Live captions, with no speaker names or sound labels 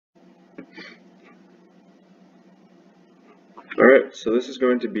Alright, so this is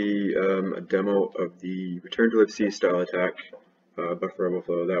going to be a demo of the Ret2Libc style attack buffer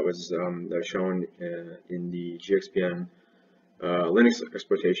overflow that was shown in the GXPN Linux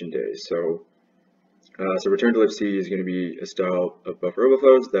exploitation days. So Ret2Libc is going to be a style of buffer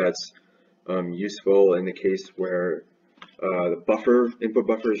overflows that's useful in the case where the input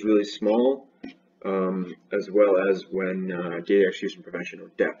buffer is really small, as well as when data execution prevention,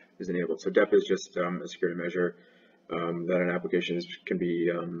 or DEP, is enabled. So DEP is just a security measure that an application can be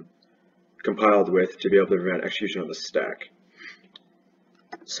compiled with to be able to prevent execution on the stack.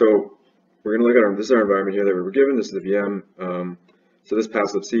 So we're going to look at this is our environment here that we were given. This is the VM. So this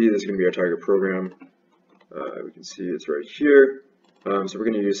pass.libc, this is going to be our target program. We can see it's right here. So we're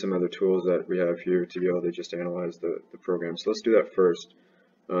going to use some other tools that we have here to be able to just analyze the program. So let's do that first.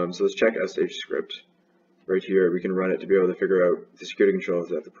 So let's check sh script. Right here, we can run it to be able to figure out the security controls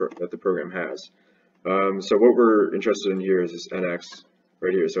that the program has. So what we're interested in here is this NX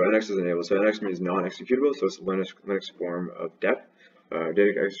right here. So NX is enabled. So NX means non-executable. So it's a Linux form of DEP,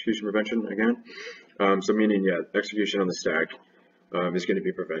 data execution prevention again. So meaning, yeah, execution on the stack is going to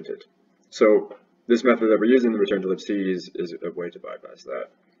be prevented. So this method that we're using, the Ret2Libc, is a way to bypass that.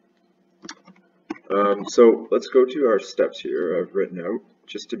 So let's go to our steps here I've written out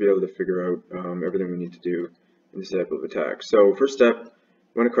just to be able to figure out everything we need to do in this type of attack. So first step,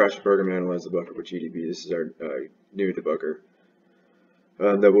 we want to crash the program and analyze the buffer with GDB. This is our new debugger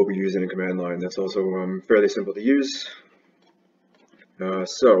that we'll be using in command line. That's also fairly simple to use.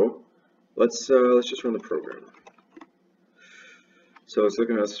 So let's just run the program. So it's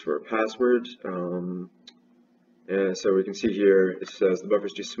looking at us for a password, and so we can see here it says the buffer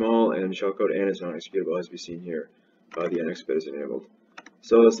is too small and shellcode and is not executable, as we've seen here. The NX bit is enabled.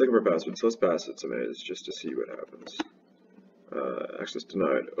 So let's look for a password. So let's pass it some A's just to see what happens. Access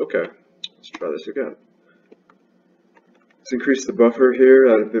denied. Okay, let's try this again. Let's increase the buffer here,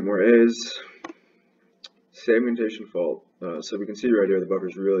 add a bit more A's. Segmentation fault. So we can see right here the buffer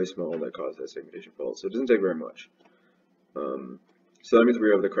is really small that caused that segmentation fault. So it doesn't take very much. So that means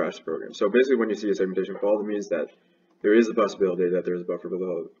we're able to crash the program. So basically when you see a segmentation fault, it means that there is a possibility that there is a buffer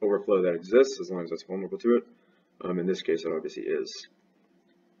overflow that exists as long as it's vulnerable to it. In this case, it obviously is.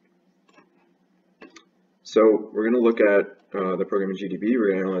 So we're going to look at the program in GDB.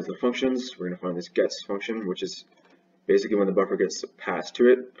 We're going to analyze the functions. We're going to find this gets function, which is basically when the buffer gets passed to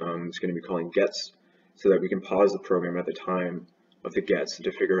it. It's going to be calling gets so that we can pause the program at the time of the gets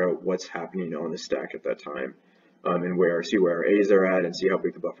to figure out what's happening on the stack at that time, and see where our A's are at, and see how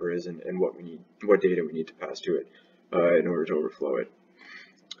big the buffer is, and what data we need to pass to it in order to overflow it.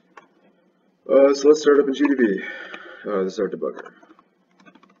 So let's start up in GDB. This is our debugger.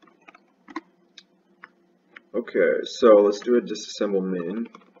 Okay, so let's do a disassemble main.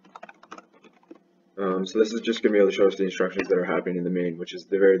 So this is just going to be able to show us the instructions that are happening in the main, which is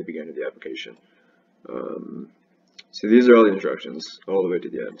the very beginning of the application. So these are all the instructions, all the way to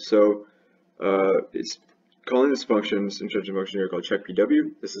the end. So it's calling this function, this instruction function here called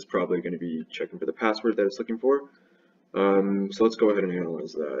checkpw. This is probably going to be checking for the password that it's looking for. So let's go ahead and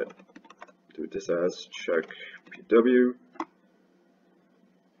analyze that. Do this as checkpw.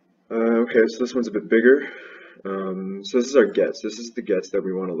 Okay, so this one's a bit bigger. So this is our gets. This is the gets that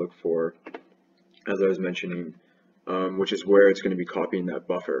we want to look for, as I was mentioning, which is where it's going to be copying that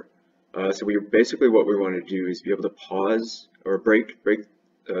buffer. So basically what we want to do is be able to pause or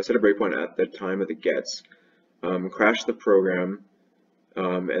set a breakpoint at the time of the gets, crash the program,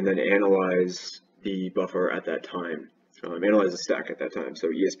 and then analyze the buffer at that time. Analyze the stack at that time. So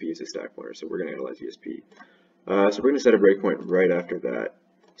ESP is a stack pointer, so we're going to analyze ESP. So we're going to set a breakpoint right after that.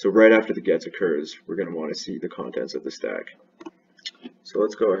 So right after the gets occurs, we're going to want to see the contents of the stack. So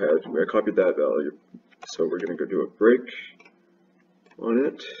let's go ahead. I copied that value. So we're going to go do a break on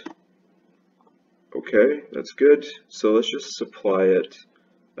it. Okay, that's good. So let's just supply it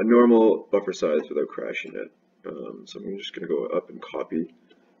a normal buffer size without crashing it. So I'm just going to go up and copy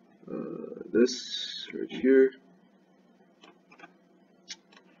this right here.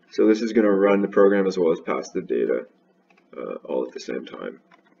 So this is going to run the program as well as pass the data all at the same time.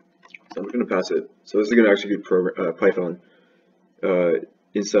 So I'm going to pass it. So this is going to execute Python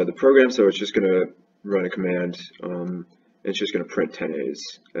inside the program. So it's just going to run a command. It's just going to print 10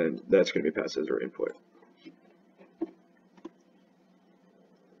 A's, and that's going to be passed as our input.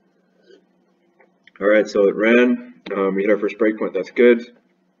 All right, so it ran. We hit our first breakpoint. That's good.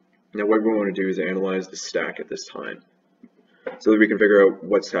 Now what we want to do is analyze the stack at this time, so that we can figure out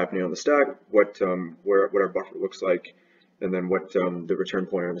what's happening on the stack, what our buffer looks like, and then what the return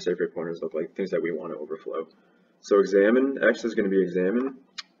pointer and the safe rate pointers look like, things that we want to overflow. So examine, X is going to be examine.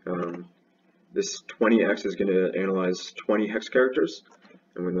 this 20x is going to analyze 20 hex characters,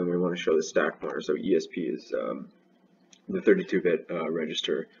 and then we want to show the stack pointer. So ESP is the 32-bit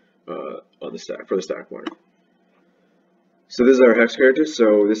register on the stack for the stack pointer. So this is our hex character.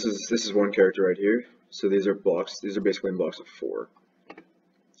 So this is one character right here. So these are blocks. These are basically in blocks of 4.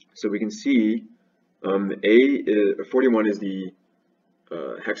 So we can see 41 is the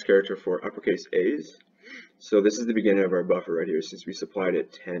hex character for uppercase A's. So this is the beginning of our buffer right here, since we supplied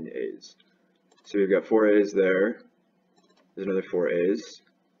it 10 A's. So we've got 4 A's there. There's another 4 A's,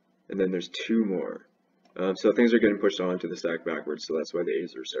 and then there's 2 more. So things are getting pushed onto the stack backwards. So that's why the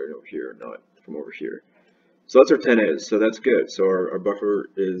A's are starting over here, not from over here. So that's our 10 A's. So that's good. So our buffer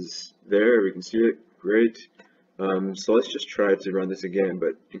is there. We can see it. Great. So let's just try to run this again,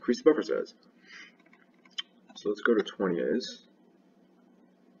 but increase the buffer size. So let's go to 20 A's.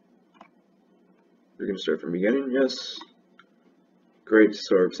 We're going to start from beginning. Yes. Great.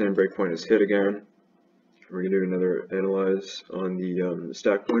 So our same breakpoint is hit again. We're going to do another analyze on the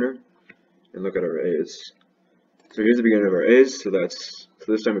stack pointer and look at our A's. So here's the beginning of our A's. So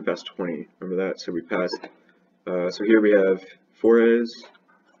this time we passed 20. Remember that? So we passed. So here we have 4 A's,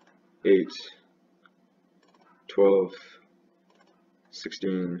 8, 12,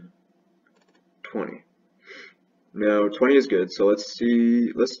 16, 20. Now 20 is good. So let's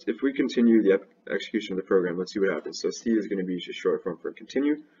see. If we continue the execution of the program, let's see what happens. So C is going to be just short form for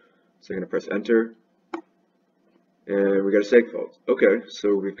continue. So I'm going to press enter. And we got a seg fault. Okay,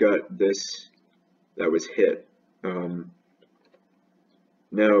 so we've got this that was hit.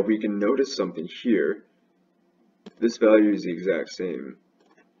 Now we can notice something here. This value is the exact same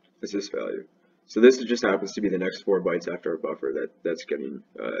as this value. So this just happens to be the next 4 bytes after our buffer that's getting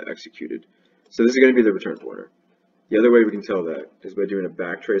executed. So this is going to be the return pointer. The other way we can tell that is by doing a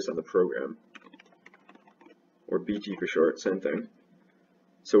backtrace on the program, or BT for short, same thing.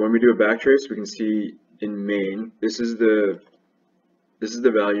 So when we do a backtrace, we can see in main, this is the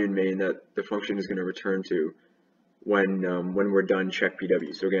value in main that the function is going to return to when we're done check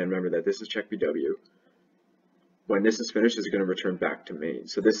PW. So again, remember that this is check PW. When this is finished, it's going to return back to main.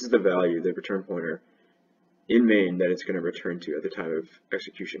 So this is the value, the return pointer in main that it's going to return to at the time of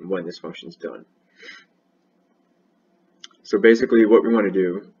execution when this function is done. So basically what we want to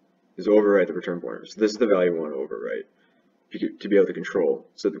do is overwrite the return pointer. So this is the value we want to overwrite to be able to control.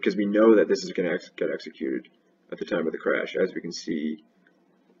 So because we know that this is going to get executed at the time of the crash, as we can see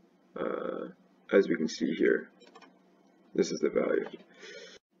here. This is the value.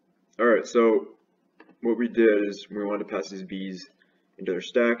 All right, so what we did is we wanted to pass these B's into their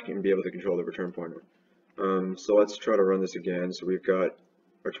stack and be able to control the return pointer. So let's try to run this again. So we've got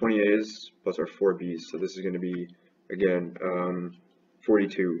our 20 A's plus our 4 B's. So this is going to be, again,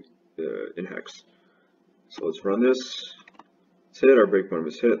 42 in hex. So let's run this. It's hit. Our breakpoint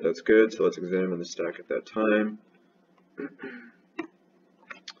was hit. That's good. So let's examine the stack at that time.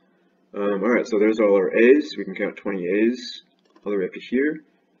 Alright, so there's all our A's. We can count 20 A's all the way up to here.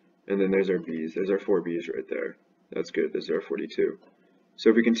 And then there's our B's. There's our 4 B's right there. That's good. There's our 42. So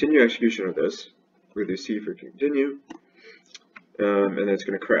if we continue execution of this, we'll do C for continue. And then it's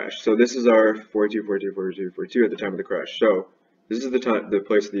going to crash. So this is our 42, 42, 42, 42 at the time of the crash. So this is the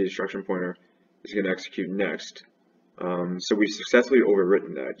place the instruction pointer is going to execute next. So we've successfully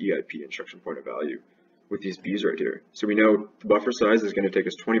overwritten that EIP instruction pointer value with these B's right here. So we know the buffer size is going to take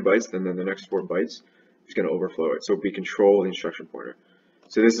us 20 bytes, and then the next 4 bytes is going to overflow it. So we control the instruction pointer.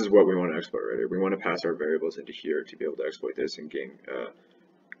 So this is what we want to exploit right here. We want to pass our variables into here to be able to exploit this and gain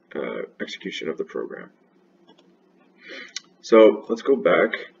execution of the program. So let's go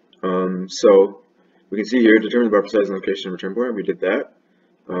back. So we can see here, determine the buffer size and location of return pointer. We did that.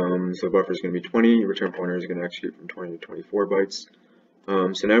 So buffer is going to be 20. Return pointer is going to execute from 20 to 24 bytes.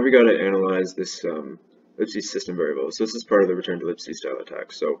 So now we got to analyze this libc system variable. So this is part of the return to libc style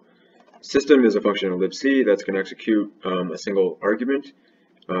attack. So system is a function of libc that's going to execute a single argument,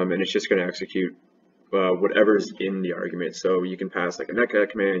 and it's just going to execute whatever's in the argument. So you can pass like a netcat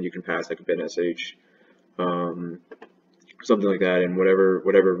command, you can pass like a bin.sh, something like that, and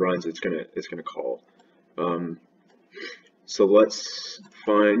whatever runs, it's gonna call. So let's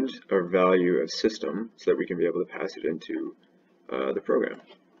find our value of system so that we can be able to pass it into the program.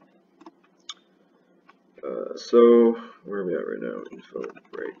 So where are we at right now? Info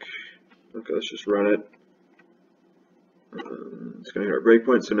break. Okay, let's just run it. It's going to hit our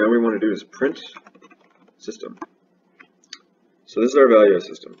breakpoint. So now what we want to do is print system. So this is our value of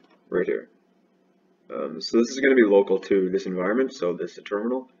system right here. So this is going to be local to this environment, so this is a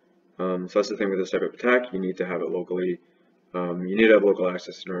terminal. So that's the thing with this type of attack. You need to have it locally. You need to have local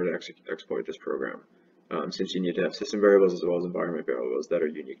access in order to exploit this program. since you need to have system variables as well as environment variables that are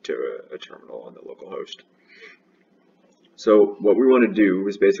unique to a terminal on the local host. So what we want to do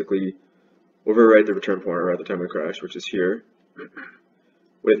is basically overwrite the return pointer at the time of the crash, which is here,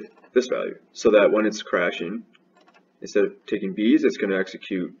 with this value, so that when it's crashing, instead of taking B's, it's going to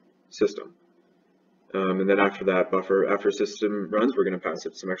execute system. And then after that buffer, after system runs, we're going to pass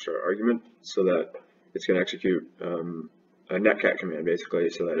it some extra argument so that it's going to execute a netcat command, basically,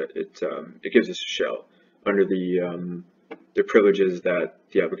 so that it gives us a shell under the privileges that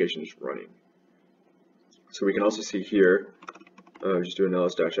the application is running. So we can also see here, just do an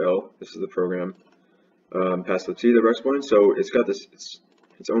ls-l. This is the program. Pass libc the rex point. So it's got this.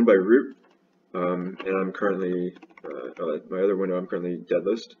 It's owned by root, and I'm currently my other window. I'm currently dead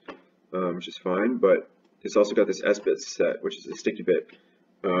list, which is fine. But it's also got this s-bit set, which is a sticky bit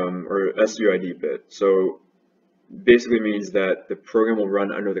or suid bit. So basically means that the program will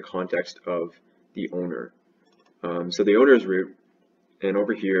run under the context of the owner. So the owner is root, and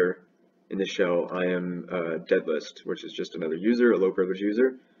over here in the shell I am dead list, which is just another user, a low privilege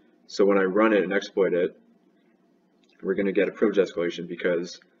user. So when I run it and exploit it, we're going to get a privilege escalation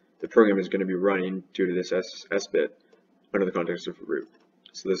because the program is going to be running due to this s bit under the context of root.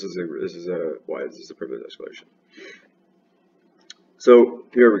 So this is why this is a privilege escalation. So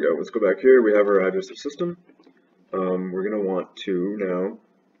here we go. Let's go back here. We have our address of system. We're going to want to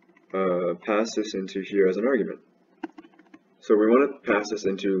now pass this into here as an argument. So we want to pass this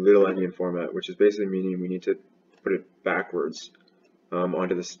into little endian format, which is basically meaning we need to put it backwards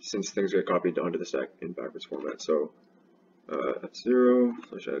onto this, since things get copied onto the stack in backwards format. So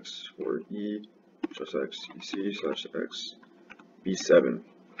f0/x 4e/x ec/x b7.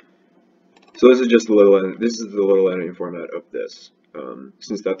 So this is just the little endian format of this,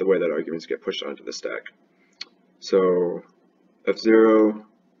 since that's the way that arguments get pushed onto the stack. So f0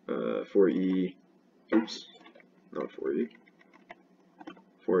 4e, oops, not 4e,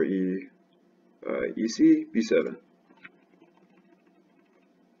 4e ec b7.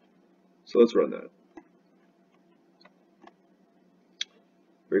 So let's run that.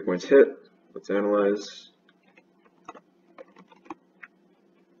 Breakpoints hit. Let's analyze.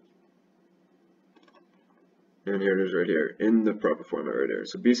 And here it is right here in the proper format right here.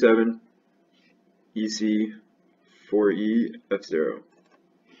 So b7 ec 4e f0.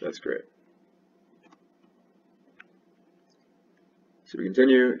 That's great. So we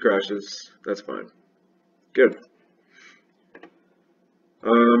continue, it crashes, that's fine. Good.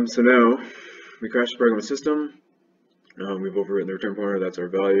 So now we crash the program with system. We've overwritten the return pointer, that's our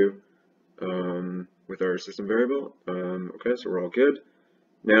value with our system variable. Okay, so we're all good.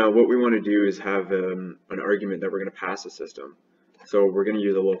 Now what we want to do is have an argument that we're going to pass the system. So we're going to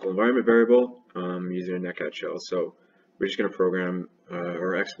use a local environment variable using a netcat shell. So we're just going to program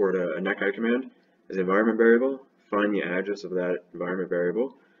or export a netcat command as an environment variable, find the address of that environment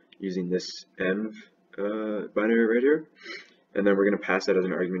variable using this env binary right here, and then we're going to pass that as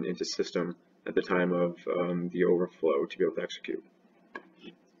an argument into system at the time of the overflow to be able to execute.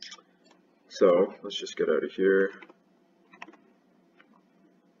 So let's just get out of here.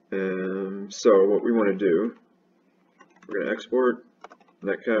 So what we want to do, we're going to export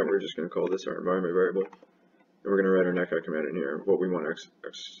netcat. We're just going to call this our environment variable, and we're going to write our netcat command in here, what we want to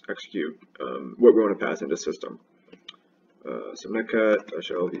execute, what we want to pass into system. So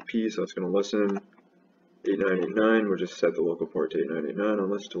netcat-lvp, so it's going to listen 8989. We'll just set the local port to 8989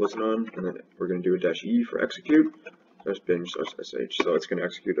 on list to listen on, and then we're going to do a -e for execute /binge/sh. So it's going to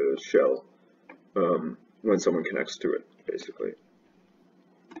execute a shell when someone connects to it, basically.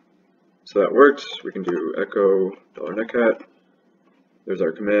 So that worked. We can do echo $netcat. There's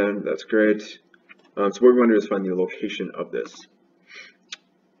our command. That's great. So what we want to do is find the location of this.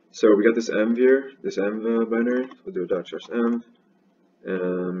 So we got this env here, this env binary. We'll do a .env,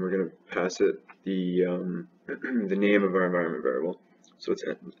 and we're going to pass it the the name of our environment variable. So it's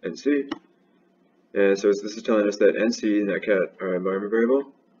nc, and so this is telling us that nc netcat, our environment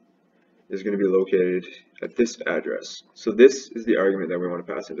variable, is going to be located at this address. So this is the argument that we want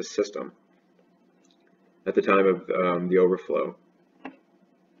to pass into system at the time of the overflow.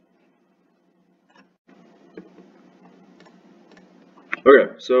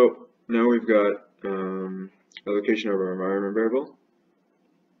 Okay, so now we've got a location of our environment variable,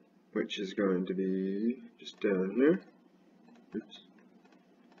 which is going to be just down here. Oops.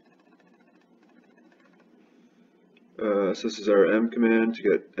 So this is our m command to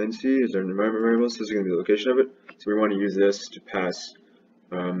get nc is our environment variable. So this is going to be the location of it. So we want to use this to pass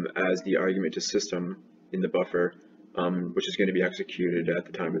as the argument to system in the buffer, which is going to be executed at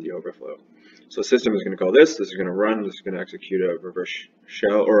the time of the overflow. So system is going to call this. This is going to run. This is going to execute a reverse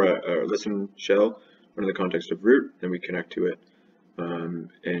shell or a listen shell under the context of root, and we connect to it,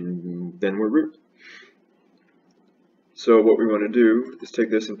 and then we're root. So what we want to do is take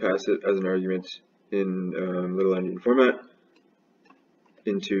this and pass it as an argument in little endian format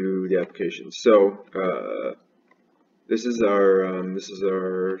into the application. So this is our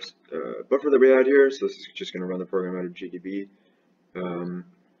buffer that we had here. So this is just going to run the program out of GDB.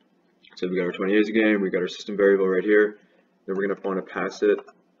 So we got our 28s again. We got our system variable right here. Then we're going to want to pass it.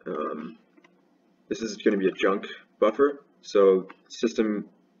 This is going to be a junk buffer. So system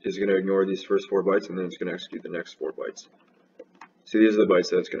is going to ignore these first 4 bytes, and then it's going to execute the next 4 bytes. So these are the bytes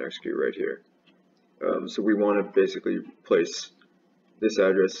that it's going to execute right here. So we want to basically place this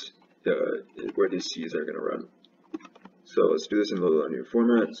address where these C's are going to run. So let's do this in little endian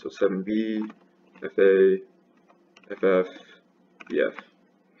format. So 7B, FA, FF, BF.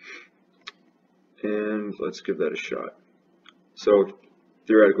 And let's give that a shot. So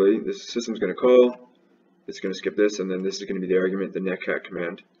theoretically, this system's going to call, it's going to skip this, and then this is going to be the argument, the netcat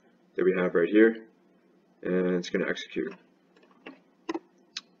command that we have right here, and it's going to execute.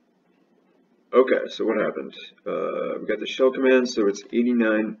 Okay, so what happened? We got the shell command, so it's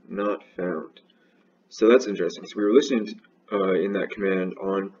 89 not found. So that's interesting. So we were listening to, in that command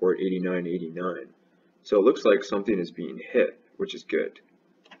on port 8989. So it looks like something is being hit, which is good.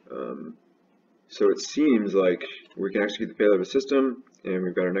 So it seems like we can execute the payload of a system, and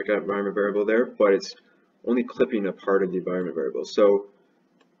we've got our netcat environment variable there, but it's only clipping a part of the environment variable. So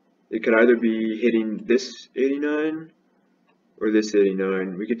it could either be hitting this 89 or this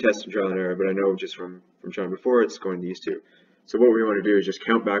 89. We could test some trial and error, but I know just from trying before, it's going these two. So what we want to do is just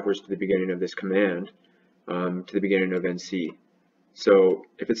count backwards to the beginning of this command, to the beginning of NC. So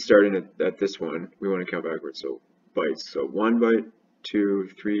if it's starting at this one, we want to count backwards, so bytes. So 1 byte, 2,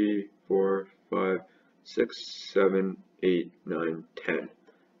 3, 4, 5, 6, 7, 8, 9, 10.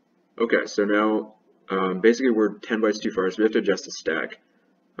 Okay, so now basically we're 10 bytes too far, so we have to adjust the stack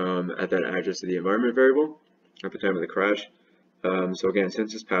at that address of the environment variable at the time of the crash. So again,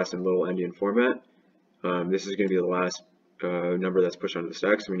 since it's passed in little endian format, this is going to be the last number that's pushed onto the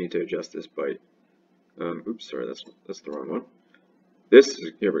stack, so we need to adjust this byte. Oops, sorry, that's the wrong one.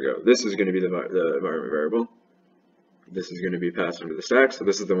 Here we go. This is going to be the environment variable. This is going to be passed into the stack, so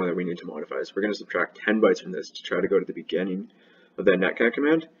this is the one that we need to modify. So we're going to subtract 10 bytes from this to try to go to the beginning of that netcat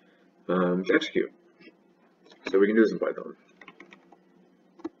command to execute. So we can do this in Python.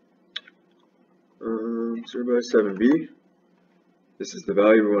 0 by 7b. This is the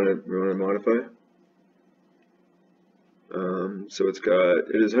value we want to modify. So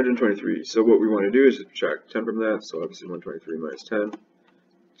it is 123. So what we want to do is subtract 10 from that. So obviously 123 minus 10.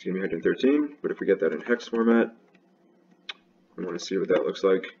 It's going to be 113. But if we get that in hex format, we want to see what that looks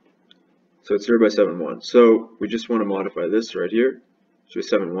like. So it's 0 by 7.1. So we just want to modify this right here to a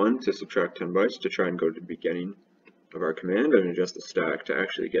 7.1 to subtract 10 bytes to try and go to the beginning of our command and adjust the stack to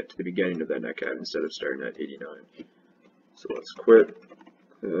actually get to the beginning of that netcat instead of starting at 89. So let's quit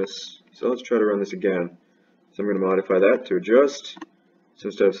this. So let's try to run this again. So I'm going to modify that to adjust. So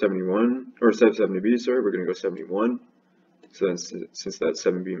instead of 71, or instead of 70b, sorry, we're going to go 71. So then since that's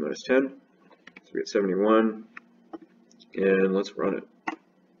 7b minus 10, so we get 71. And let's run it.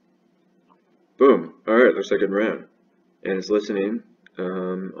 Boom. Alright, looks like it ran. And it's listening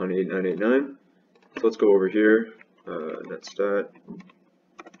on 8989. So let's go over here. Netstat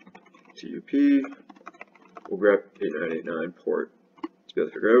TUP. We'll grab 8989 port to be able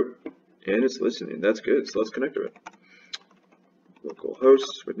to figure out. And it's listening. That's good. So let's connect to it.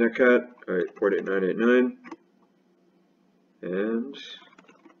 Localhost with netcat. Alright, port 8989. And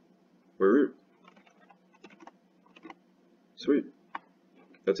we're root. Sweet.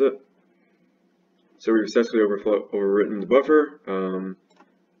 That's it. So we've successfully overwritten the buffer.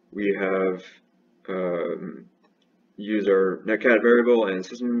 We have used our netcat variable and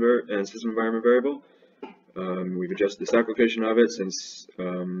system environment variable. We've adjusted the stack location of it since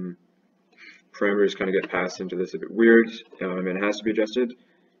parameters kind of get passed into this a bit weird, and it has to be adjusted.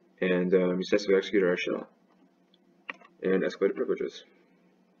 And we successfully executed our shell and escalated privileges.